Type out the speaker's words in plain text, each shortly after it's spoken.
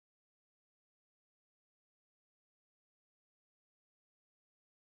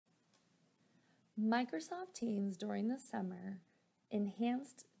Microsoft Teams during the summer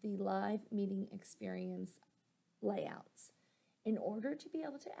enhanced the live meeting experience layouts. In order to be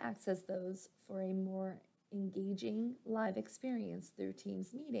able to access those for a more engaging live experience through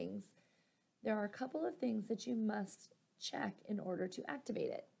Teams meetings, there are a couple of things that you must check in order to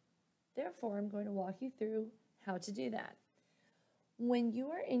activate it. Therefore, I'm going to walk you through how to do that. When you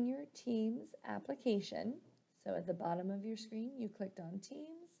are in your Teams application, so at the bottom of your screen, you clicked on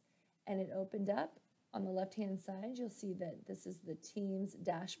Teams and it opened up. On the left-hand side, you'll see that this is the Teams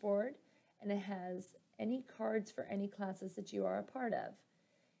dashboard and it has any cards for any classes that you are a part of.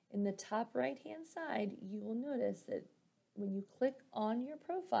 In the top right-hand side, you will notice that when you click on your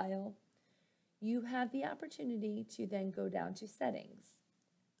profile, you have the opportunity to then go down to Settings.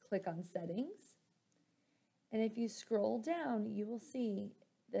 Click on Settings, and if you scroll down, you will see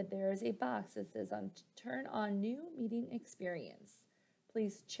that there is a box that says Turn on New Meeting Experience.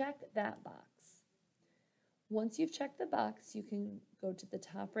 Please check that box. Once you've checked the box, you can go to the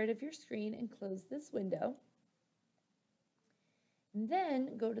top right of your screen and close this window.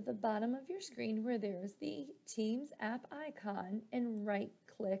 Then go to the bottom of your screen where there's the Teams app icon and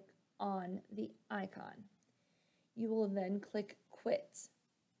right-click on the icon. You will then click Quit.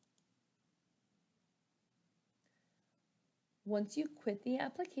 Once you quit the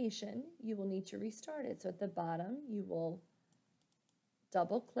application, you will need to restart it. So at the bottom, you will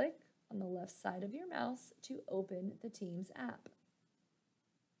double-click on the left side of your mouse to open the Teams app.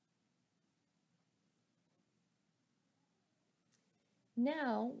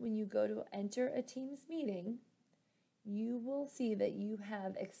 Now, when you go to enter a Teams meeting, you will see that you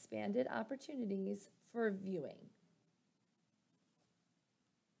have expanded opportunities for viewing.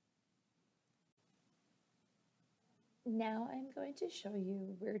 Now I'm going to show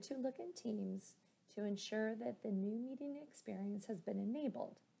you where to look in Teams to ensure that the new meeting experience has been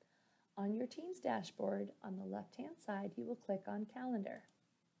enabled. On your Teams dashboard, on the left-hand side, you will click on Calendar.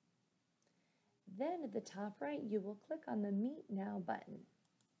 Then at the top right, you will click on the Meet Now button.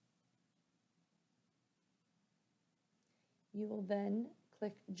 You will then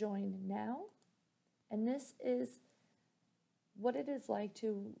click Join Now, and this is what it is like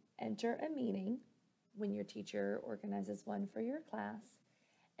to enter a meeting when your teacher organizes one for your class.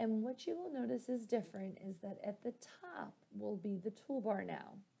 And what you will notice is different is that at the top will be the toolbar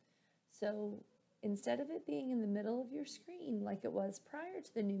now. So instead of it being in the middle of your screen like it was prior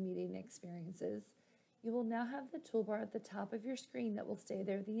to the new meeting experiences, you will now have the toolbar at the top of your screen that will stay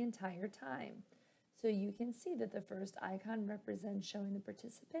there the entire time. So you can see that the first icon represents showing the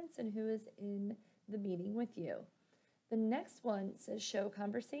participants and who is in the meeting with you. The next one says Show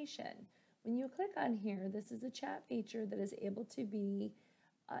Conversation. When you click on here, this is a chat feature that is able to be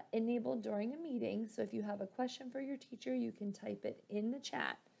enabled during a meeting. So if you have a question for your teacher, you can type it in the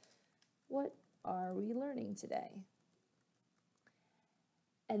chat. What are we learning today?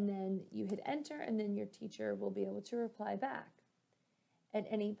 And then you hit enter, and then your teacher will be able to reply back. At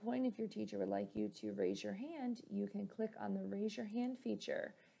any point, if your teacher would like you to raise your hand, you can click on the raise your hand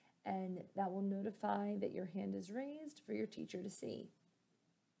feature, and that will notify that your hand is raised for your teacher to see.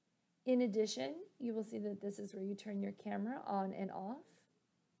 In addition, you will see that this is where you turn your camera on and off,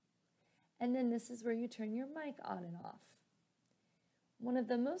 and then this is where you turn your mic on and off. One of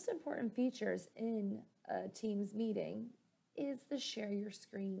the most important features in a Teams meeting is the share your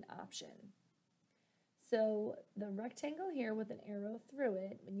screen option. So the rectangle here with an arrow through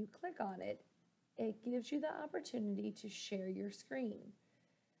it, when you click on it, it gives you the opportunity to share your screen.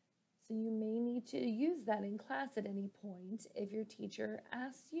 So you may need to use that in class at any point if your teacher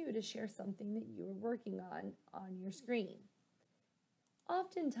asks you to share something that you are working on your screen.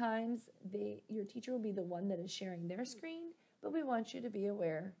 Oftentimes, your teacher will be the one that is sharing their screen, but we want you to be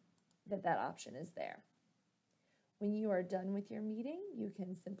aware that that option is there. When you are done with your meeting, you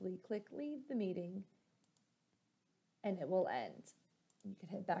can simply click Leave the meeting and it will end. You can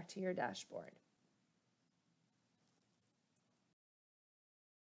head back to your dashboard.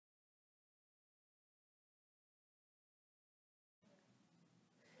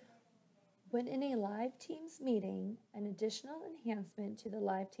 When in a live Teams meeting, an additional enhancement to the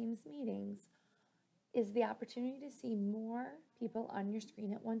live Teams meetings is the opportunity to see more people on your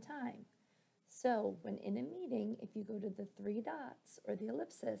screen at one time. So when in a meeting, if you go to the three dots or the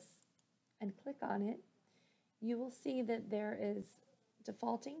ellipsis and click on it, you will see that there is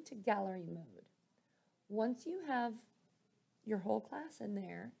defaulting to gallery mode. Once you have your whole class in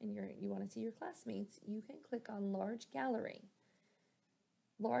there and you want to see your classmates, you can click on Large Gallery.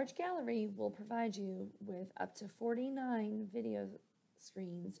 Large Gallery will provide you with up to 49 video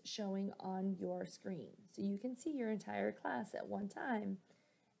screens showing on your screen. So you can see your entire class at one time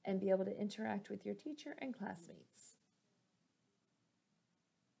and be able to interact with your teacher and classmates.